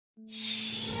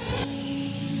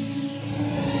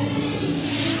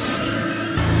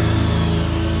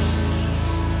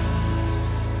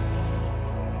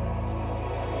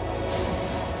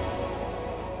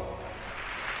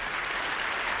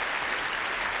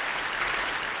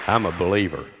I'm a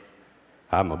believer.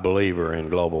 I'm a believer in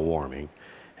global warming,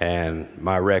 and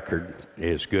my record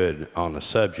is good on the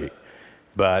subject.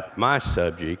 But my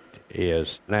subject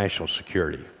is national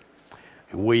security.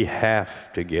 We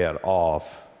have to get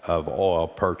off of oil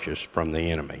purchased from the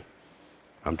enemy.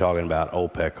 I'm talking about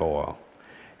OPEC oil.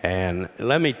 And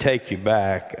let me take you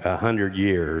back 100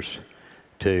 years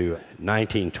to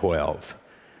 1912.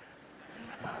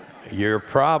 You're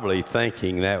probably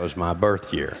thinking that was my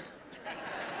birth year.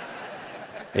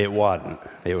 It wasn't.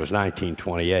 It was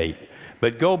 1928.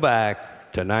 But go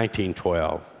back to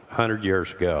 1912, 100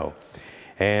 years ago,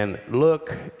 and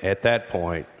look at that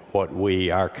point what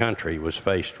our country was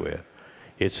faced with.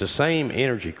 It's the same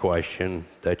energy question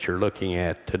that you're looking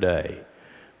at today,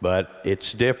 but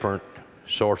it's different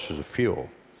sources of fuel.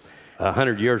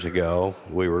 100 years ago,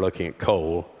 we were looking at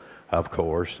coal, of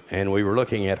course, and we were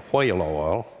looking at whale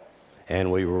oil,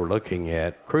 and we were looking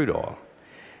at crude oil.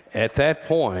 At that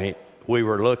point, we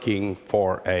were looking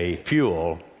for a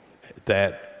fuel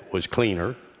that was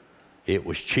cleaner, it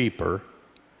was cheaper,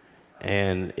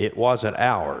 and it wasn't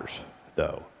ours,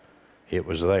 though. It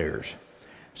was theirs.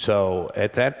 So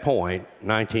at that point,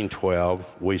 1912,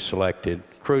 we selected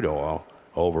crude oil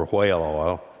over whale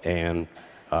oil and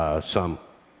some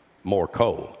more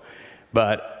coal.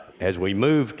 But as we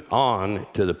moved on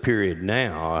to the period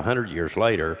now, 100 years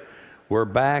later, we're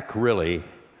back really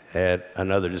at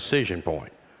another decision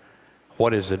point.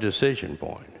 What is the decision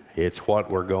point? It's what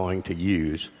we're going to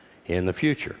use in the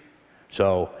future.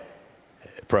 So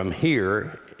from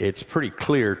here, it's pretty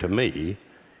clear to me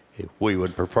we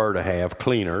would prefer to have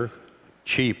cleaner,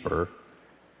 cheaper,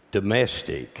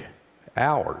 domestic,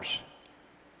 ours.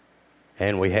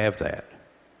 And we have that.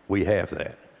 We have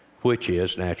that, which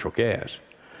is natural gas.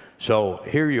 So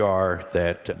here you are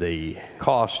that the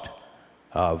cost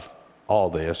of all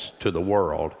this to the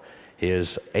world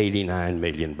is 89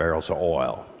 million barrels of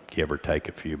oil, give or take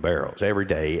a few barrels every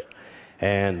day.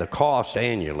 And the cost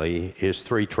annually is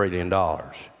 $3 trillion.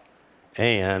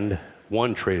 And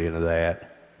 $1 trillion of that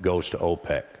goes to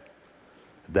OPEC.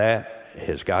 That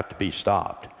has got to be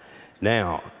stopped.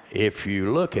 Now, if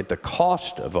you look at the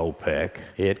cost of OPEC,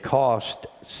 it cost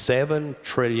 $7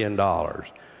 trillion.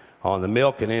 On the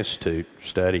Milken Institute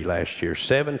study last year,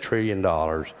 $7 trillion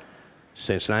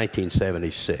since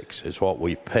 1976 is what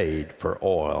we've paid for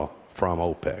oil from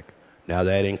OPEC. Now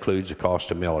that includes the cost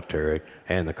of military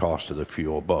and the cost of the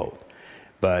fuel both.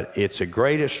 But it's the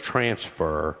greatest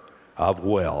transfer of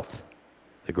wealth,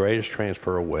 the greatest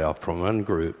transfer of wealth from one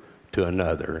group to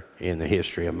another in the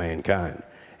history of mankind.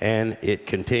 And it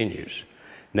continues.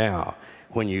 Now,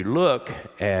 when you look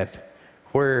at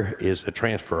where is the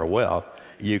transfer of wealth,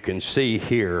 you can see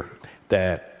here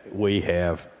that we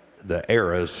have the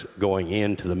eras going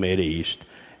into the Mideast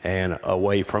and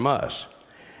away from us.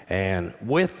 And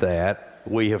with that,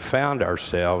 we have found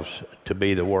ourselves to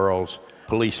be the world's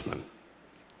policemen.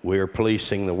 We are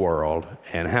policing the world,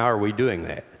 and how are we doing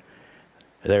that?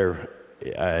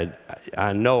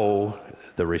 I know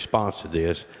the response to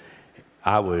this.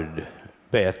 I would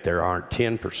bet there aren't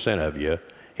 10% of you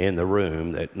in the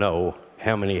room that know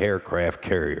how many aircraft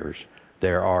carriers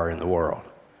there are in the world.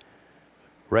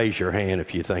 Raise your hand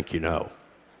if you think you know.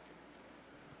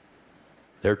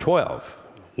 There are 12.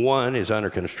 One is under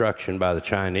construction by the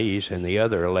Chinese, and the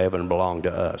other 11 belong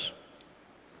to us.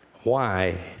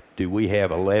 Why do we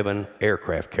have 11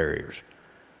 aircraft carriers?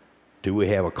 Do we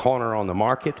have a corner on the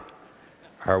market?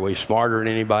 Are we smarter than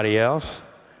anybody else?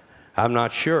 I'm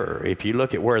not sure. If you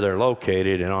look at where they're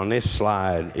located, and on this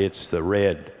slide, it's the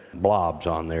red blobs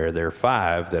on there. There are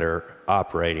 5 that are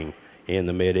operating in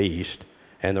the Mideast,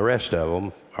 and the rest of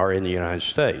them are in the United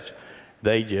States.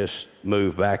 They just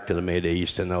move back to the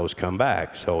Mideast, and those come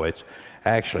back. So it's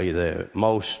actually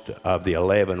most of the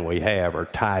 11 we have are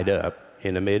tied up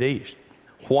in the Mideast.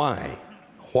 Why?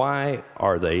 Why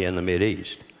are they in the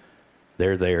Mideast?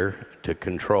 They're there to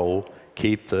control,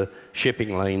 keep the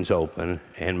shipping lanes open,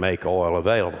 and make oil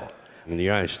available. And the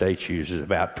United States uses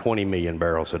about 20 million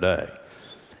barrels a day,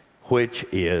 which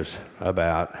is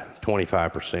about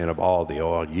 25% of all the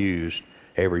oil used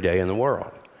every day in the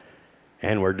world.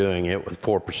 And we're doing it with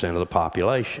 4% of the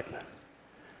population.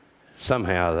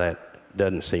 Somehow that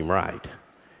doesn't seem right.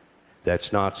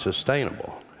 That's not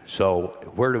sustainable. So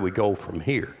where do we go from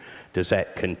here? Does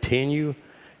that continue?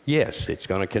 Yes, it's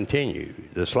going to continue.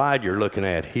 The slide you're looking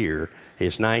at here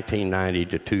is 1990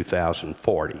 to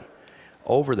 2040.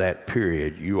 over that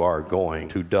period, you are going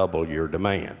to double your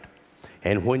demand.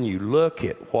 And when you look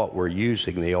at what we're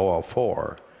using the oil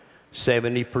for,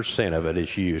 70% of it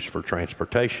is used for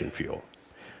transportation fuel.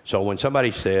 So when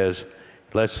somebody says,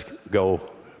 let's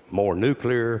go more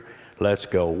nuclear, let's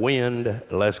go wind,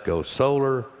 let's go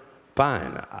solar,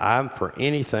 fine. I'm for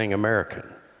anything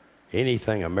American,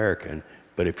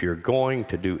 but if you're going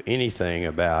to do anything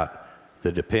about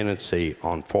the dependency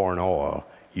on foreign oil,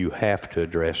 you have to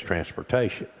address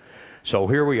transportation. So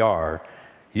here we are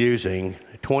using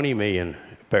 20 million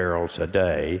barrels a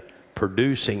day,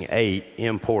 producing 8,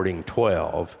 importing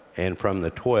 12, and from the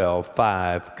 12,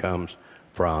 5 comes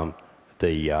from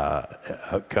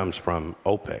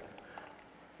OPEC.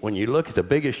 When you look at the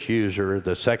biggest user,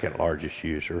 the second largest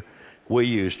user, we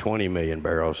use 20 million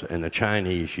barrels and the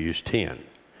Chinese use 10.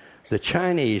 The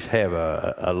Chinese have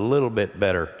a little bit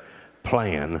better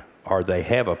plan, or they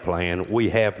have a plan. We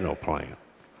have no plan.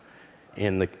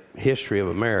 In the history of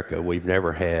America, we've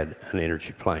never had an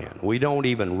energy plan. We don't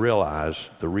even realize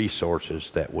the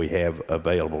resources that we have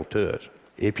available to us.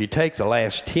 If you take the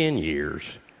last 10 years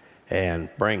and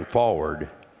bring forward,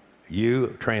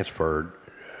 you transferred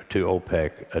to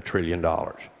OPEC $1 trillion.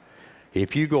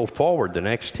 If you go forward the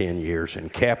next 10 years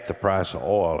and cap the price of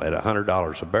oil at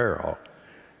 $100 a barrel,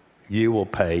 you will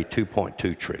pay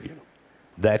 $2.2 trillion.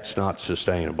 That's not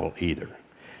sustainable either.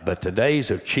 But the days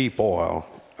of cheap oil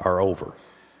are over.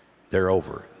 They're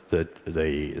over.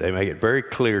 They make it very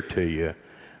clear to you,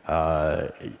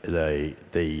 the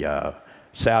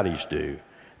Saudis do,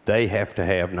 they have to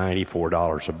have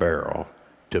 $94 a barrel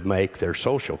to make their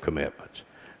social commitments.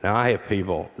 Now I have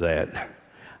people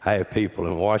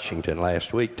in Washington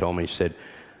last week told me, said,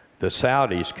 the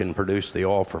Saudis can produce the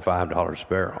oil for $5 a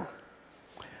barrel.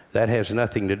 That has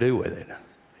nothing to do with it.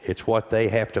 It's what they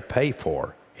have to pay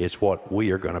for. It's what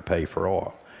we are going to pay for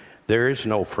oil. There is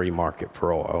no free market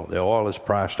for oil. The oil is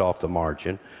priced off the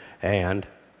margin, and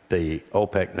the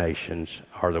OPEC nations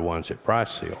are the ones that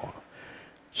price the oil.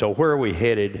 So where are we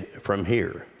headed from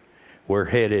here? We're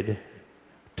headed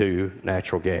to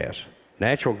natural gas.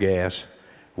 Natural gas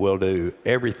will do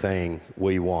everything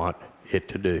we want it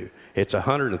to do. It's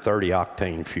 130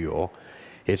 octane fuel.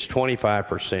 It's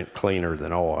 25% cleaner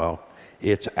than oil.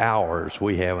 It's ours.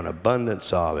 We have an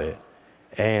abundance of it,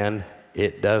 and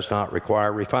it does not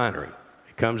require refinery.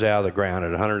 It comes out of the ground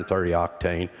at 130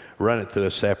 octane, run it through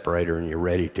a separator, and you're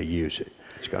ready to use it.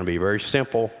 It's going to be very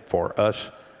simple for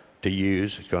us to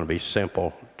use. It's going to be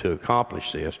simple to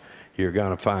accomplish this. You're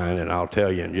going to find, and I'll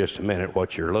tell you in just a minute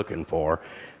what you're looking for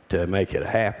to make it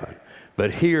happen.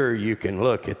 But here you can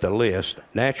look at the list.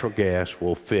 Natural gas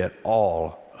will fit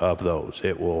all of those.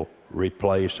 It will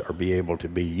replace or be able to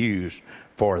be used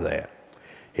for that.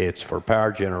 It's for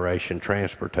power generation,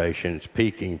 transportation, it's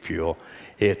peaking fuel.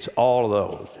 It's all of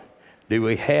those. Do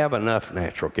we have enough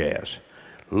natural gas?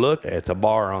 Look at the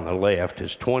bar on the left.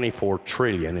 Is 24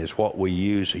 trillion is what we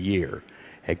use a year.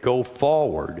 And go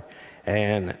forward,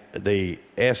 and the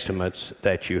estimates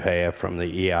that you have from the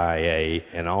EIA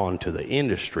and on to the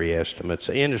industry estimates,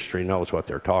 the industry knows what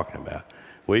they're talking about.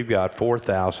 We've got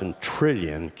 4,000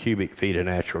 trillion cubic feet of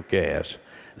natural gas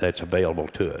that's available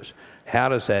to us. How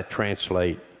does that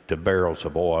translate to barrels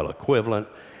of oil equivalent?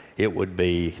 It would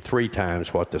be 3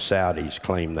 times what the Saudis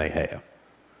claim they have.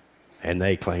 And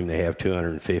they claim they have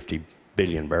 250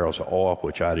 billion barrels of oil,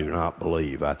 which I do not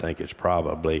believe. I think it's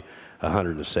probably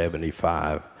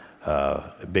 175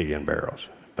 billion barrels.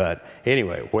 But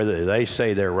anyway, whether they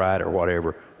say they're right or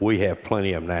whatever, we have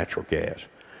plenty of natural gas.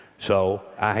 So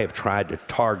I have tried to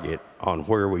target on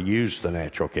where we use the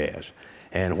natural gas.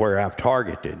 And where I've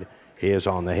targeted is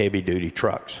on the heavy-duty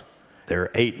trucks. There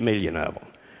are 8 million of them.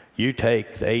 You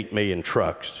take the 8 million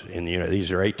trucks, and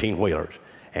these are 18-wheelers,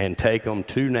 and take them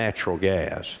to natural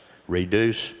gas,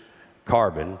 reduce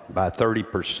carbon by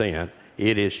 30%,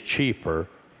 it is cheaper,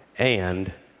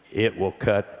 and it will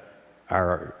cut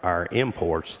our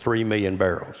imports 3 million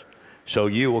barrels. So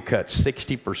you will cut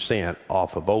 60%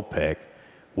 off of OPEC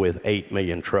with 8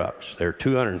 million trucks. There are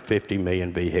 250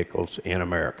 million vehicles in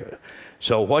America.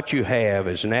 So what you have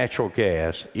is natural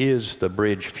gas is the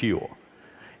bridge fuel,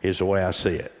 is the way I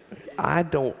see it. I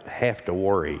don't have to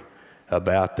worry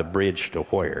about the bridge to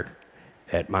where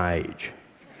at my age.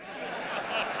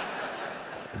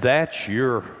 That's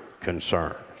your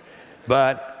concern.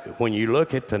 But when you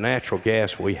look at the natural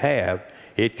gas we have,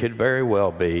 it could very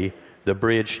well be the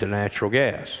bridge to natural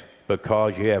gas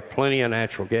because you have plenty of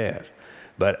natural gas.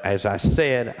 But as I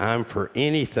said, I'm for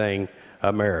anything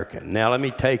American. Now let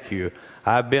me take you,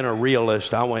 I've been a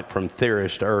realist. I went from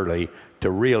theorist early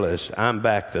to realist. I'm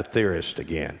back to theorist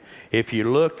again. If you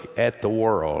look at the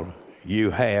world, you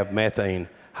have methane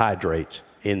hydrates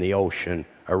in the ocean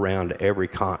around every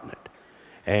continent.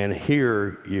 And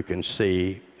here you can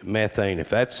see methane, if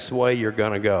that's the way you're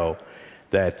going to go,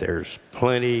 that there's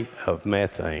plenty of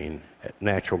methane.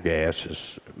 Natural gas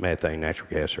is, methane, natural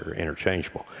gas are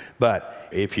interchangeable. But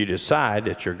if you decide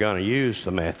that you're going to use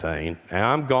the methane,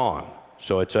 now I'm gone,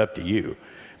 so it's up to you.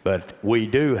 But we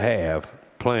do have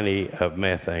plenty of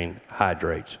methane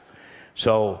hydrates.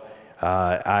 So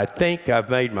I think I've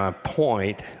made my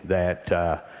point that,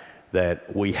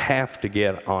 that we have to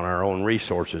get on our own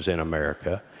resources in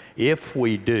America. If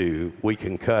we do, we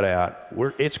can cut out,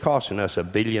 it's costing us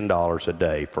 $1 billion a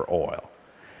day for oil.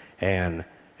 And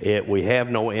we have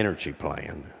no energy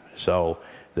plan. So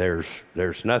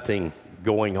there's nothing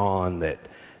going on that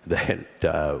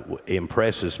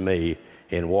impresses me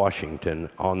in Washington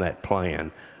on that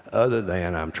plan, other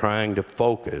than I'm trying to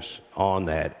focus on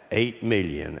that 8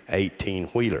 million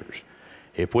 18-wheelers.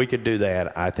 If we could do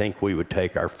that, I think we would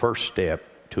take our first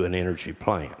step to an energy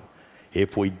plan.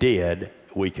 If we did,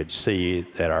 we could see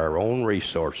that our own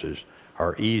resources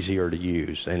are easier to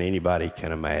use than anybody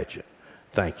can imagine.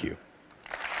 Thank you.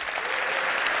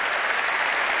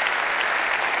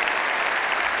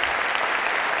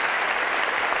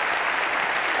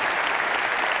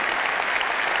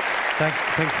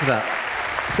 Thanks for that.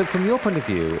 So from your point of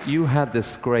view, you had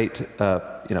this great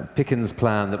Pickens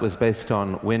plan that was based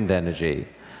on wind energy,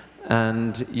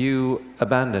 and you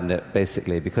abandoned it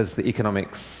basically because the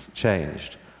economics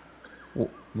changed.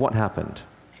 What happened?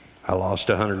 I lost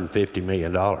 $150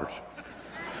 million.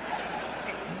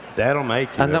 That'll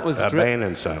make you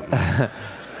abandon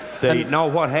something. No,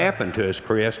 what happened to us,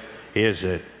 Chris, is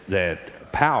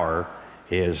that power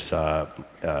is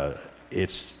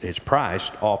it's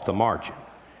priced off the margin.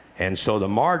 And so the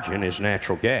margin is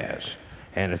natural gas.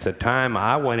 And at the time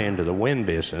I went into the wind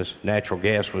business, natural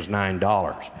gas was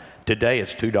 $9. Today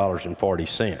it's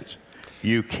 $2.40.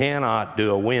 You cannot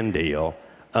do a wind deal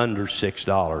under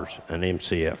 $6 an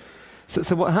MCF.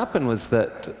 So what happened was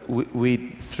that we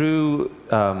through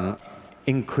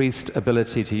increased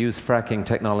ability to use fracking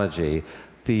technology,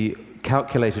 the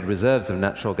calculated reserves of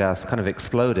natural gas kind of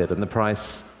exploded and the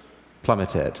price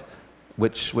plummeted,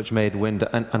 which made wind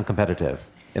uncompetitive.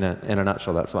 In a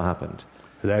nutshell, that's what happened.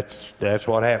 That's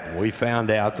what happened. We found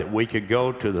out that we could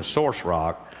go to the source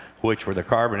rock, which were the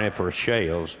Carboniferous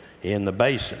shales in the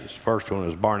basins. First one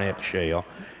was Barnett Shale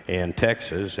in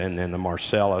Texas, and then the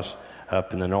Marcellus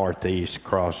up in the northeast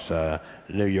across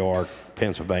New York,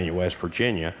 Pennsylvania, West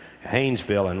Virginia,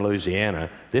 Haynesville, and Louisiana.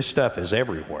 This stuff is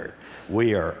everywhere.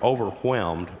 We are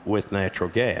overwhelmed with natural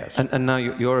gas. And now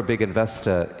you're a big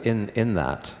investor in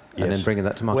that, yes, and in bringing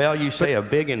that to market. Well, you say a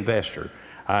big investor.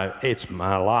 It's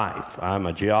my life. I'm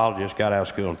a geologist, got out of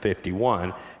school in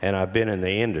 '51, and I've been in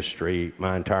the industry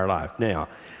my entire life. Now,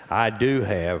 I do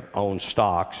own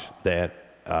stocks that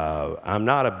I'm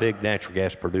not a big natural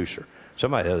gas producer.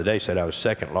 Somebody the other day said I was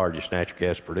second largest natural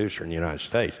gas producer in the United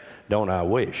States. Don't I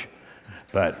wish?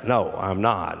 But no, I'm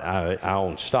not. I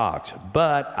own stocks.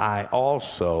 But I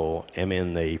also am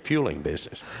in the fueling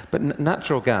business. But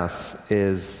natural gas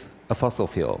is a fossil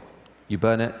fuel. You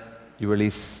burn it, you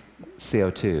release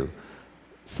CO2.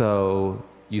 So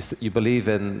you believe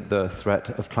in the threat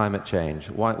of climate change.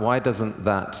 Why doesn't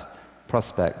that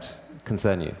prospect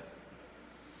concern you?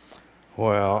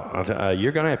 Well,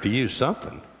 you're going to have to use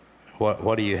something.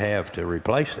 What do you have to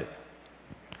replace it?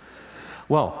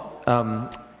 Well,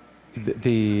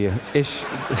 the issue...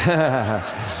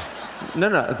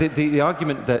 The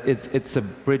argument that it's a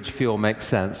bridge fuel makes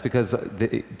sense because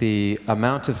the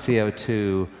amount of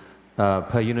CO2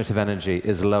 per unit of energy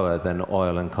is lower than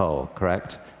oil and coal,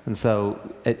 correct? And so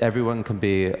everyone can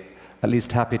be at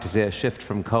least happy to see a shift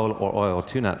from coal or oil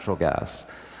to natural gas.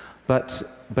 But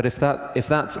if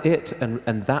that's it,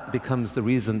 and that becomes the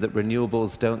reason that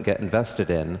renewables don't get invested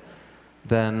in,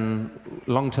 then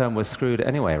long-term we're screwed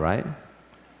anyway, right?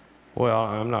 Well,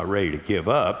 I'm not ready to give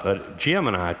up, but Jim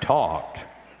and I talked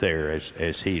there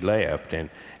as he left, and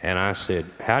I said,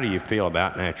 how do you feel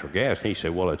about natural gas? And he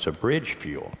said, well, it's a bridge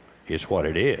fuel, is what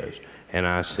it is. And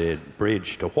I said,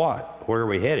 bridge to what? Where are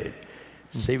we headed?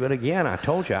 See, but again, I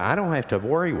told you, I don't have to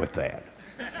worry with that.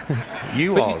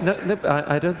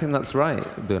 I don't think that's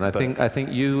right, Boone. I think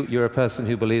you're a person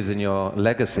who believes in your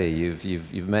legacy.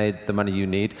 You've made the money you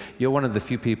need. You're one of the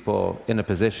few people in a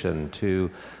position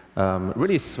to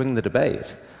really swing the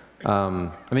debate. I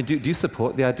mean, do you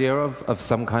support the idea of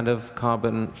some kind of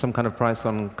carbon, some kind of price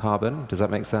on carbon? Does that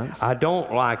make sense? I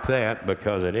don't like that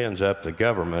because it ends up the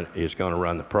government is going to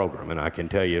run the program, and I can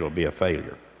tell you it'll be a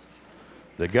failure.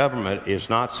 The government is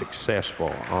not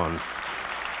successful on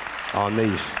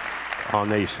on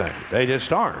these things. They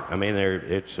just aren't. I mean,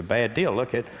 it's a bad deal.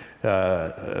 Look at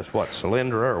what,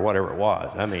 Solyndra or whatever it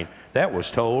was. I mean, that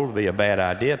was told to be a bad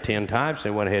idea 10 times. They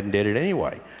went ahead and did it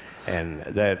anyway.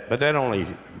 But that only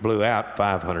blew out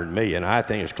 500 million. I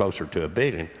think it's closer to $1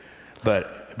 billion.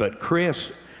 But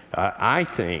Chris, I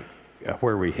think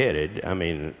where we headed, I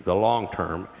mean, the long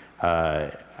term,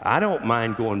 I don't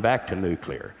mind going back to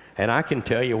nuclear. And I can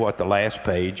tell you what the last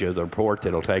page of the report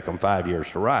that'll take them 5 years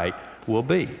to write will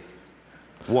be.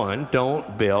 1,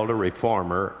 don't build a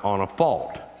reformer on a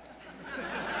fault.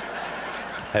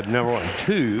 Number 1.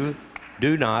 2,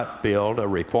 do not build a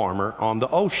reformer on the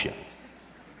ocean.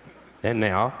 And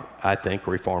now I think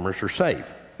reformers are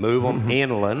safe. Move them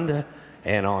inland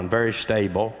and on very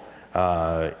stable,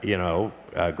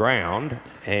 ground,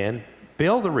 and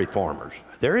build the reformers.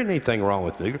 There isn't anything wrong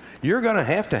with nuclear. You're going to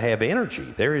have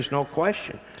energy. There is no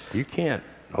question. You can't.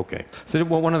 Okay. So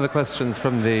one of the questions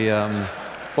from the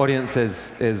audience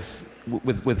is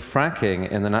with fracking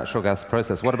in the natural gas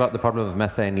process, what about the problem of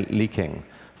methane leaking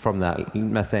from that?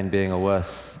 Methane being a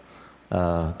worse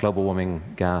global warming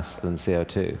gas than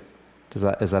CO2.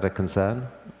 Is that a concern?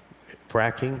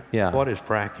 Fracking? Yeah. What is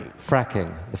fracking?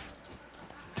 Fracking.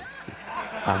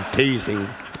 I'm teasing.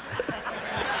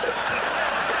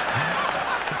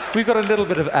 We've got a little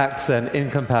bit of accent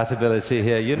incompatibility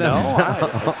here, you know.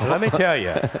 No, let me tell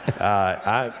you,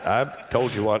 I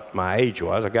told you what my age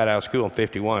was. I got out of school in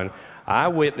 '51. I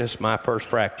witnessed my first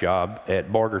frack job at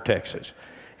Borger, Texas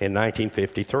in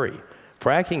 1953.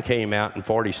 Fracking came out in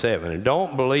 '47, and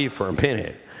don't believe for a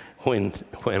minute when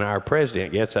our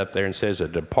president gets up there and says the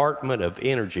Department of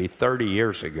Energy 30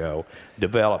 years ago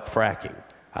developed fracking.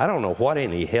 I don't know what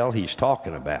in the hell he's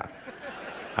talking about.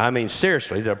 I mean,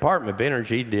 seriously, the Department of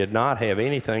Energy did not have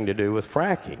anything to do with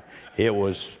fracking.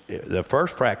 The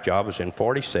first frack job was in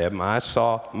 '47. I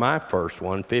saw my first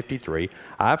one, '53.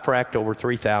 I fracked over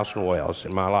 3,000 wells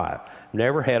in my life.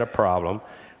 Never had a problem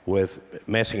with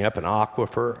messing up an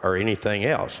aquifer or anything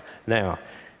else. Now,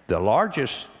 the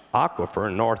largest aquifer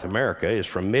in North America is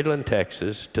from Midland,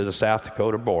 Texas to the South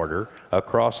Dakota border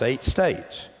across 8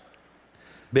 states.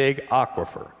 Big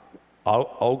aquifer.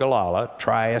 Ogallala,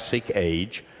 Triassic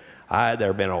age. There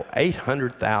have been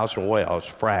 800,000 wells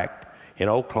fracked in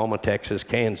Oklahoma, Texas,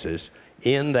 Kansas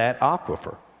in that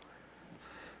aquifer.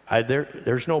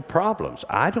 There's no problems.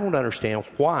 I don't understand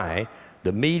why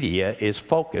the media is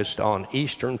focused on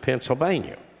eastern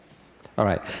Pennsylvania. All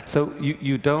right. So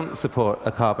you don't support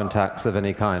a carbon tax of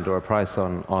any kind or a price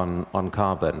on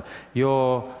carbon.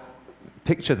 Your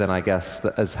picture then, I guess,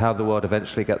 as how the world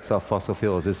eventually gets off fossil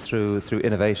fuels is through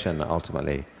innovation,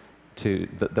 ultimately,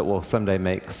 that will someday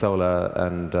make solar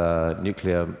and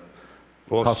nuclear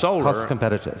cost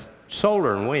competitive.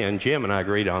 Solar and wind, Jim and I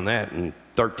agreed on that in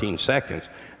 13 seconds,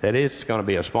 that it's going to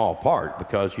be a small part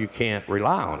because you can't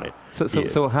rely on it.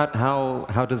 So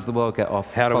how does the world get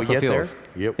off fossil fuels? How do we get there?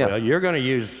 Yeah. Well, you're going to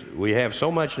use, we have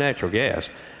so much natural gas,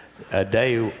 a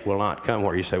day will not come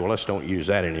where you say, well, let's don't use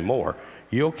that anymore.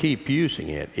 You'll keep using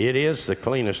it. It is the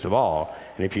cleanest of all.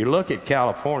 And if you look at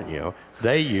California,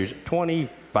 they use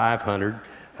 2,500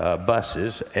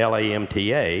 buses,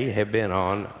 LAMTA, have been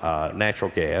on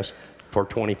natural gas for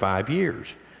 25 years.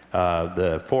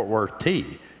 The Fort Worth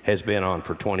T has been on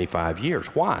for 25 years.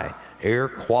 Why? Air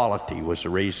quality was the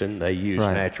reason they used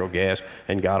natural gas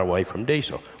and got away from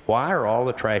diesel. Why are all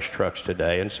the trash trucks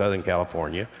today in Southern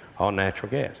California on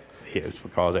natural gas? It's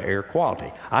because of air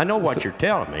quality. I know what you're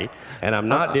telling me, and I'm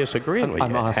not disagreeing with you.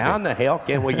 How in the hell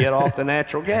can we get off the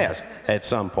natural gas at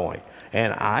some point?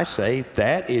 And I say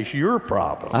that is your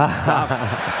problem. All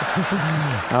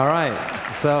right.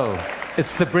 So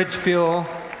it's the bridge fuel.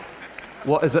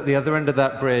 What is at the other end of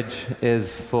that bridge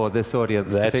is for this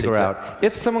audience to figure out.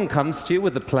 If someone comes to you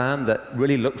with a plan that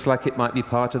really looks like it might be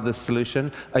part of the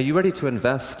solution, are you ready to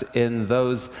invest in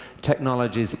those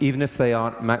technologies, even if they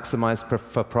aren't maximized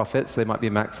for profits? They might be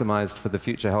maximized for the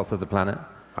future health of the planet?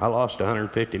 I lost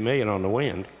 $150 million on the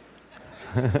wind.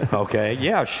 Okay,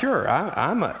 yeah, sure.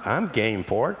 I'm game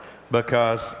for it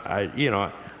because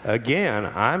again,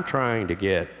 I'm trying to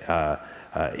get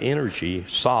energy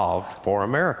solved for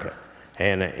America.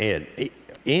 And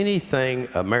anything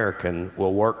American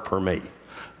will work for me.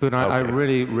 Boone, I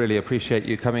really, really appreciate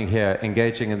you coming here,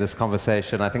 engaging in this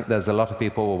conversation. I think there's a lot of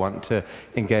people who want to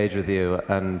engage with you,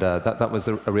 and that was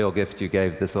a real gift you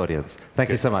gave this audience. Thank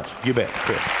you so much. You bet.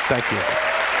 Good. Thank you.